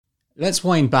Let's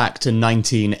wind back to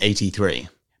 1983.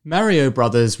 Mario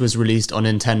Brothers was released on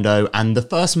Nintendo and the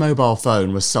first mobile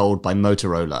phone was sold by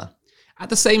Motorola.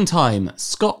 At the same time,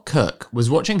 Scott Cook was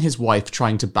watching his wife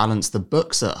trying to balance the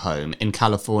books at home in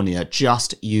California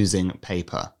just using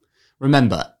paper.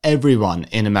 Remember, everyone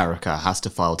in America has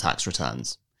to file tax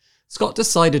returns. Scott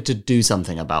decided to do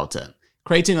something about it,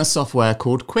 creating a software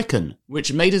called Quicken,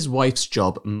 which made his wife's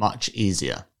job much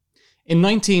easier. In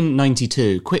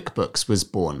 1992, QuickBooks was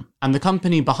born, and the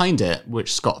company behind it,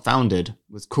 which Scott founded,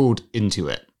 was called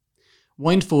Intuit.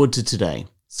 Wind forward to today.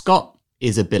 Scott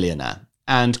is a billionaire,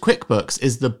 and QuickBooks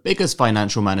is the biggest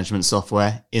financial management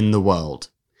software in the world.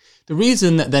 The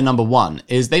reason that they're number one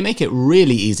is they make it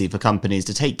really easy for companies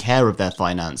to take care of their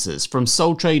finances, from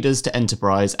sole traders to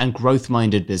enterprise and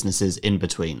growth-minded businesses in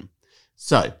between.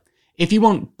 So, if you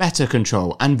want better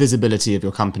control and visibility of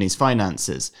your company's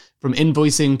finances, from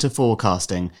invoicing to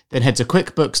forecasting, then head to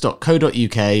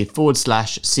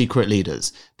quickbooks.co.uk/secret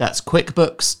leaders. That's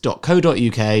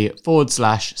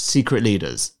quickbooks.co.uk/secret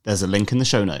leaders. There's a link in the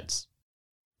show notes.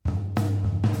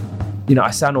 I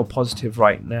sound all positive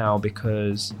right now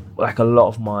because like a lot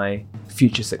of my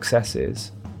future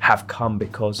successes have come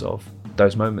because of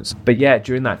those moments. But yeah,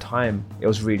 during that time, it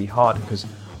was really hard because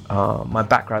my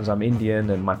background's I'm Indian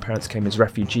and my parents came as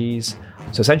refugees.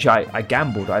 So essentially I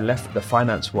gambled. I left the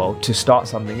finance world to start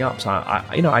something up. So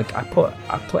I put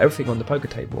everything on the poker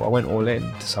table. I went all in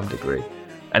to some degree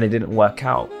and it didn't work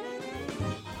out.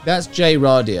 That's Jay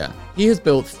Radia. He has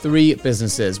built 3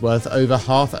 businesses worth over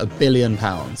 £500 million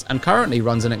and currently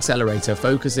runs an accelerator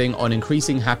focusing on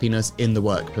increasing happiness in the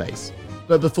workplace.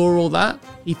 But before all that,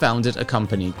 he founded a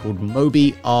company called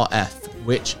Moby RF,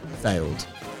 which failed.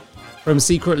 From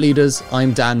Secret Leaders,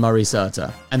 I'm Dan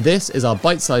Murray-Serter, and this is our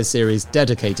bite-sized series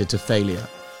dedicated to failure.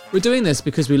 We're doing this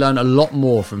because we learn a lot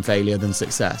more from failure than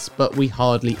success, but we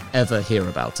hardly ever hear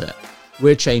about it.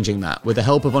 We're changing that with the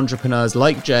help of entrepreneurs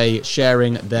like Jay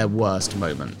sharing their worst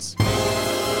moments.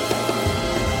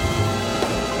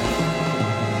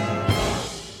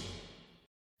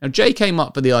 Now, Jay came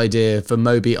up with the idea for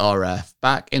Moby RF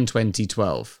back in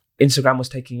 2012. Instagram was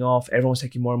taking off, everyone was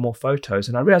taking more and more photos,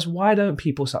 and I realized, why don't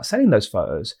people start selling those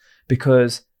photos?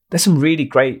 Because there's some really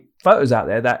great photos out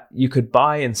there that you could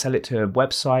buy and sell it to a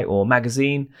website or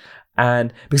magazine.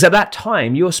 And because at that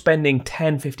time, you were spending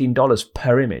 $10, $15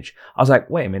 per image. I was like,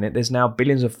 wait a minute, there's now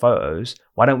billions of photos.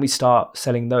 Why don't we start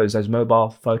selling those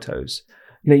mobile photos?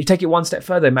 You take it one step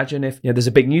further. Imagine if there's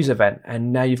a big news event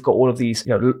and now you've got all of these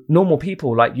normal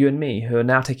people like you and me who are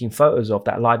now taking photos of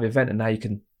that live event, and now you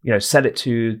can sell it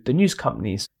to the news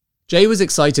companies. Jay was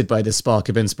excited by this spark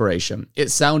of inspiration.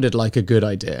 It sounded like a good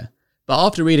idea. But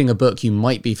after reading a book you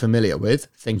might be familiar with,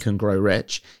 Think and Grow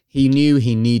Rich, he knew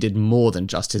he needed more than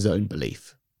just his own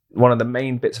belief. One of the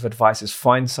main bits of advice is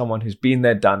find someone who's been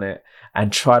there, done it,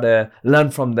 and try to learn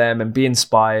from them and be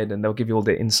inspired, and they'll give you all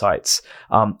the insights.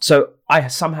 So I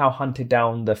somehow hunted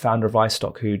down the founder of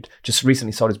iStock, who'd just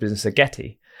recently sold his business to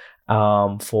Getty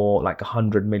for like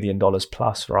 $100 million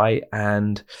plus, right?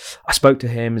 And I spoke to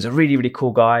him. He's a really, really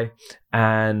cool guy.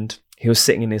 And he was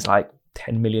sitting in his like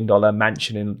 $10 million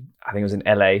mansion in, I think it was in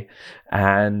LA,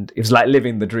 and it was like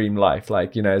living the dream life.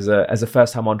 Like, as a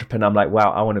first time entrepreneur, I'm like,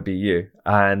 wow, I want to be you.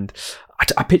 And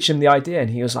I pitched him the idea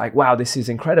and he was like, wow, this is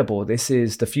incredible. This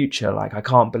is the future. Like, I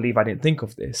can't believe I didn't think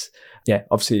of this. Yeah,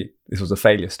 obviously this was a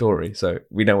failure story, so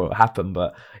we know what happened,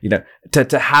 but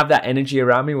to have that energy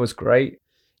around me was great.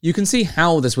 You can see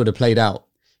how this would have played out.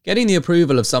 Getting the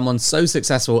approval of someone so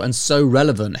successful and so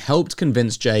relevant helped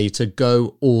convince Jay to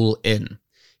go all in.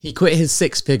 He quit his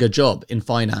 6-figure job in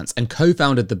finance and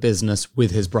co-founded the business with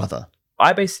his brother.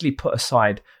 I basically put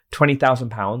aside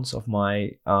 £20,000 of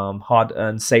my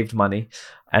hard-earned, saved money.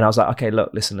 And I was like, okay,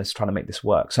 look, listen, let's try to make this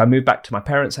work. So I moved back to my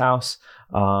parents' house,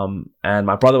 and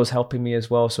my brother was helping me as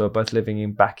well. So we're both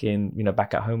living back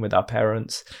at home with our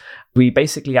parents. We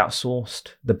basically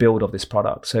outsourced the build of this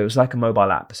product. So it was like a mobile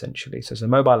app, essentially. So it's a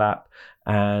mobile app.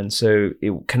 And so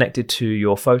it connected to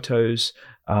your photos,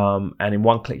 and in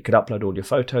one click you could upload all your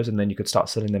photos, and then you could start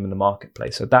selling them in the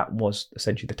marketplace. So that was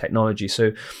essentially the technology.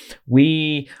 So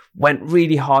we went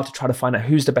really hard to try to find out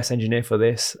who's the best engineer for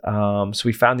this. So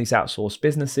we found these outsourced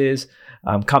businesses,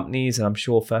 companies, and I'm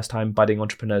sure first time budding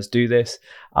entrepreneurs do this.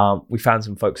 We found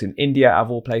some folks in India, out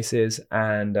of all places,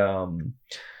 and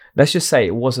let's just say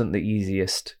it wasn't the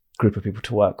easiest group of people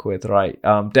to work with, right?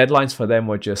 Deadlines for them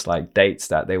were just like dates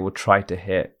that they would try to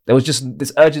hit. There was just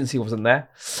this urgency wasn't there.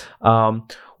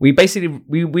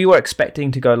 We were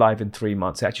expecting to go live in 3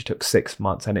 months. It actually took 6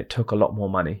 months, and it took a lot more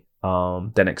money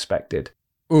than expected.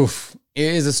 Oof, it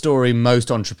is a story most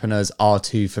entrepreneurs are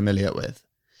too familiar with.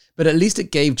 But at least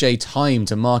it gave Jay time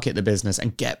to market the business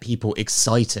and get people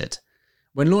excited.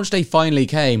 When launch day finally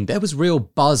came, there was real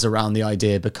buzz around the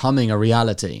idea becoming a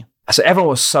reality. So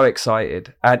everyone was so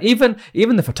excited, and even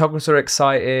the photographers were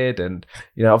excited, and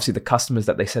obviously the customers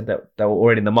that they said that they were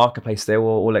already in the marketplace, they were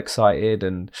all excited,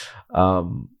 and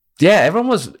everyone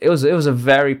was. It was a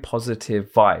very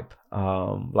positive vibe.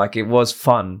 Like it was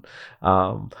fun,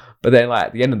 but then like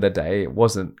at the end of the day, it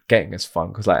wasn't getting as fun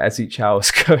because like as each hour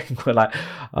was going, we're like,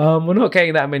 we're not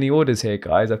getting that many orders here,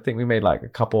 guys. I think we made like a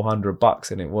couple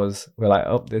 $100, and we're like,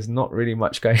 oh, there's not really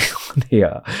much going on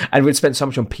here, and we'd spent so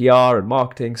much on PR and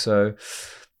marketing. So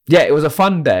yeah, it was a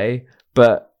fun day,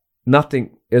 but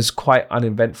nothing. It was quite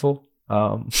uneventful.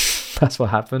 That's what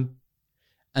happened,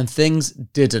 and things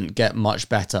didn't get much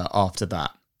better after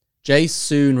that. Jay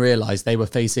soon realized they were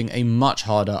facing a much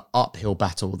harder uphill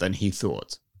battle than he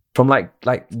thought. From like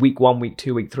week 1, week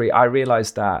 2, week 3, I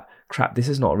realized that, crap, this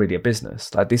is not really a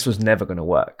business. Like this was never going to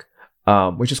work,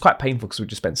 which is quite painful because we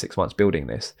just spent 6 months building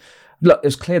this. Look, it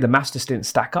was clear the maths just didn't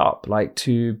stack up. Like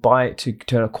to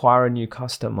acquire a new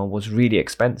customer was really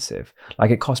expensive. Like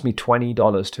it cost me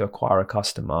 $20 to acquire a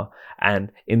customer,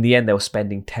 and in the end they were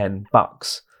spending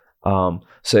 $10.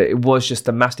 So it was just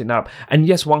the mass didn't add up. And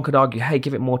yes, one could argue, hey,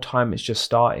 give it more time, it's just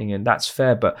starting, and that's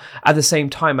fair. But at the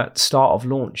same time, at the start of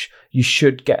launch, you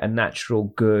should get a natural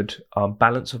good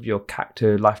balance of your CAC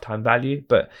to lifetime value.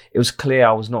 But it was clear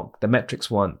the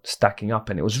metrics weren't stacking up,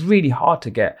 and it was really hard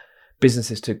to get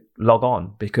businesses to log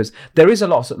on because there is a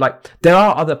lot of, there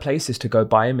are other places to go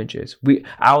buy images.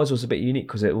 Ours was a bit unique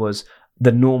because it was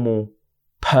the normal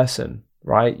person.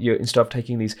 Right, instead of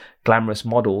taking these glamorous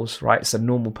models, right, it's a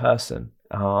normal person.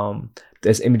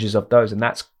 There's images of those, and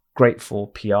that's great for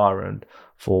PR and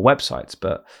for websites.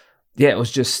 But yeah, it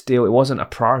wasn't a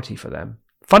priority for them.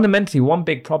 Fundamentally, one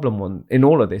big problem in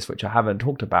all of this, which I haven't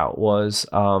talked about, was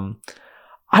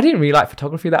I didn't really like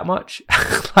photography that much.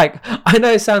 Like, I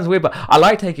know it sounds weird, but I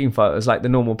like taking photos like the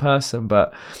normal person.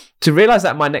 But to realize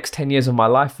that my next 10 years of my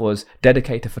life was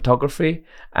dedicated to photography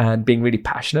and being really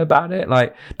passionate about it,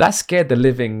 like that scared the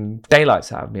living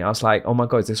daylights out of me. I was like, oh my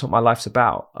God, is this what my life's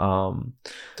about?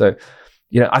 So,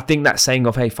 I think that saying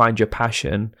of, hey, find your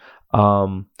passion,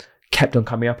 kept on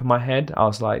coming up in my head. I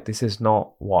was like, this is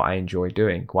not what I enjoy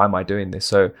doing. Why am I doing this?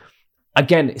 So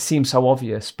again, it seems so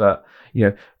obvious, but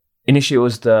initially it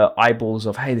was the eyeballs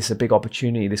of, hey, this is a big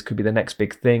opportunity. This could be the next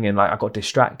big thing. And like I got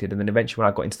distracted. And then eventually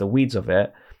when I got into the weeds of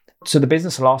it, so the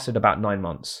business lasted about 9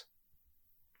 months.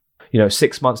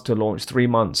 6 months to launch, 3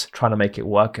 months trying to make it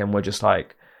work. And we're just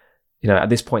like, at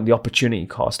this point, the opportunity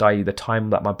cost, i.e. the time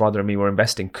that my brother and me were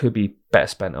investing, could be better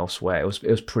spent elsewhere. It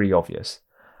was pretty obvious.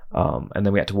 And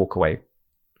then we had to walk away.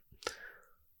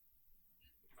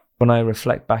 When I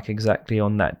reflect back exactly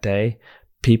on that day,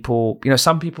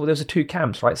 some people, there's 2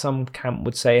 camps, right? Some camp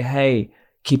would say, hey,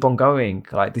 keep on going.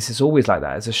 Like this is always like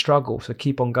that. It's a struggle. So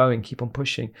keep on going, keep on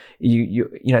pushing.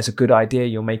 It's a good idea.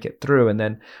 You'll make it through. And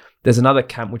then there's another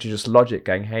camp, which is just logic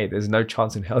going, hey, there's no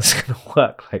chance in hell it's going to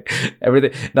work. Like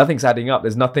everything, nothing's adding up.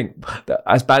 There's nothing,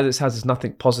 as bad as it sounds, there's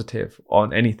nothing positive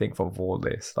on anything from all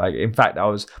this. Like, in fact, I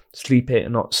was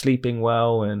not sleeping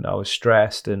well, and I was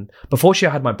stressed. And fortunately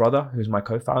I had my brother, who's my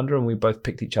co-founder, and we both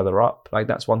picked each other up. Like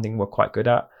that's one thing we're quite good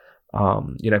at.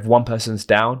 If one person's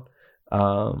down,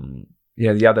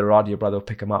 the other radio brother will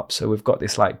pick him up. So we've got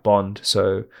this like bond.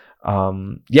 So,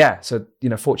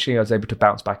 fortunately I was able to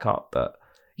bounce back up, but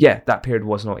yeah, that period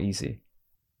was not easy.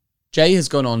 Jay has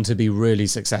gone on to be really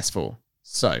successful.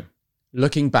 So,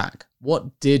 looking back,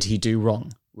 what did he do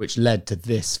wrong, which led to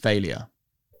this failure?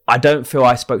 I don't feel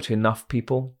I spoke to enough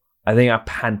people. I think I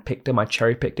handpicked them, I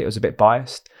cherry-picked it. It was a bit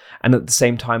biased. And at the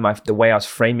same time, the way I was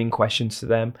framing questions to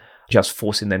them, just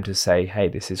forcing them to say, hey,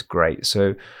 this is great.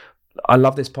 So I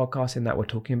love this podcast in that we're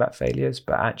talking about failures,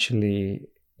 but actually,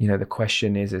 the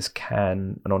question is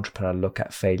can an entrepreneur look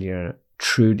at failure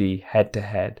truly head to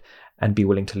head and be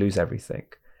willing to lose everything?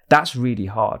 That's really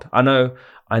hard. I know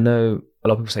a lot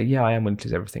of people say, yeah, I am willing to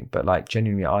lose everything, but like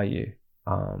genuinely, are you?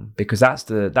 Because that's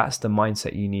the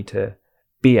mindset you need to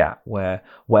be at, where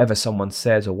whatever someone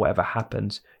says or whatever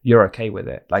happens, you're okay with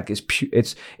it. Like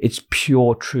it's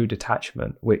pure true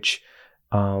detachment, which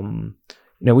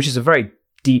which is a very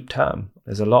deep term.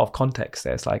 There's a lot of context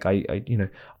there. It's like,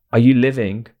 are you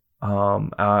living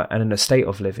and in a state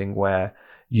of living where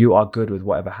you are good with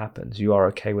whatever happens. You are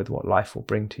okay with what life will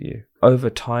bring to you. Over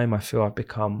time, I feel I've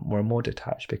become more and more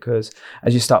detached, because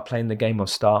as you start playing the game of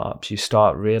startups, you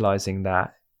start realizing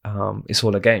that it's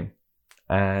all a game.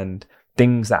 And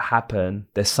things that happen,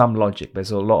 there's some logic,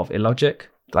 there's a lot of illogic.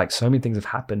 Like so many things have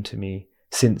happened to me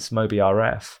since Moby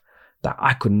RF that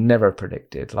I could never have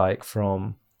predicted. Like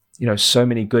from so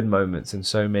many good moments and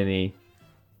so many,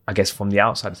 I guess from the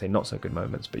outside I'd say not so good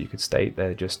moments, but you could state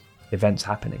they're just events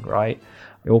happening, right?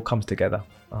 It all comes together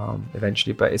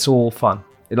eventually, but it's all fun.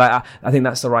 Like I think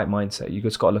that's the right mindset. You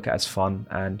just got to look at it as fun,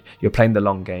 and you're playing the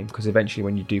long game, because eventually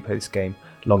when you do play this game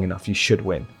long enough, you should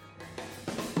win.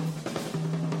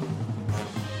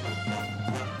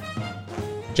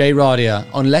 Jay Radia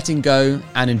on letting go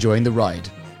and enjoying the ride,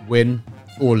 win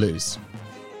or lose.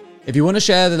 If you want to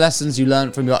share the lessons you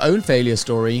learned from your own failure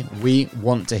story, we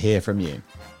want to hear from you.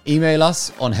 Email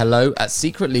us on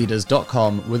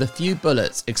hello@secretleaders.com with a few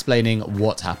bullets explaining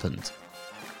what happened.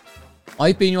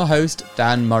 I've been your host,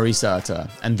 Dan Murray-Serter,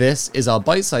 and this is our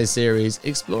bite-sized series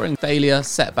exploring failure,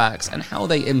 setbacks, and how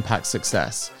they impact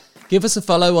success. Give us a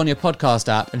follow on your podcast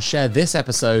app and share this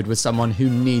episode with someone who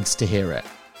needs to hear it.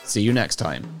 See you next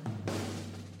time.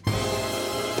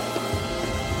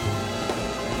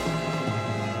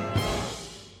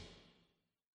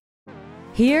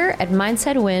 Here at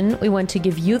Mindset Win, we want to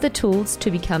give you the tools to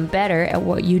become better at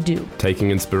what you do. Taking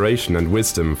inspiration and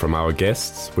wisdom from our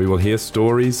guests, we will hear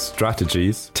stories,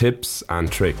 strategies, tips,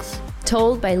 and tricks.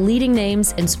 Told by leading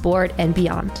names in sport and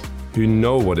beyond, who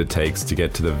know what it takes to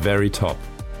get to the very top.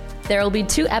 There will be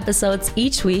 2 episodes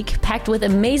each week, packed with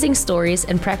amazing stories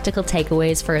and practical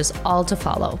takeaways for us all to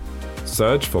follow.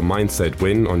 Search for Mindset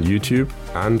Win on YouTube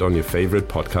and on your favorite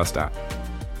podcast app.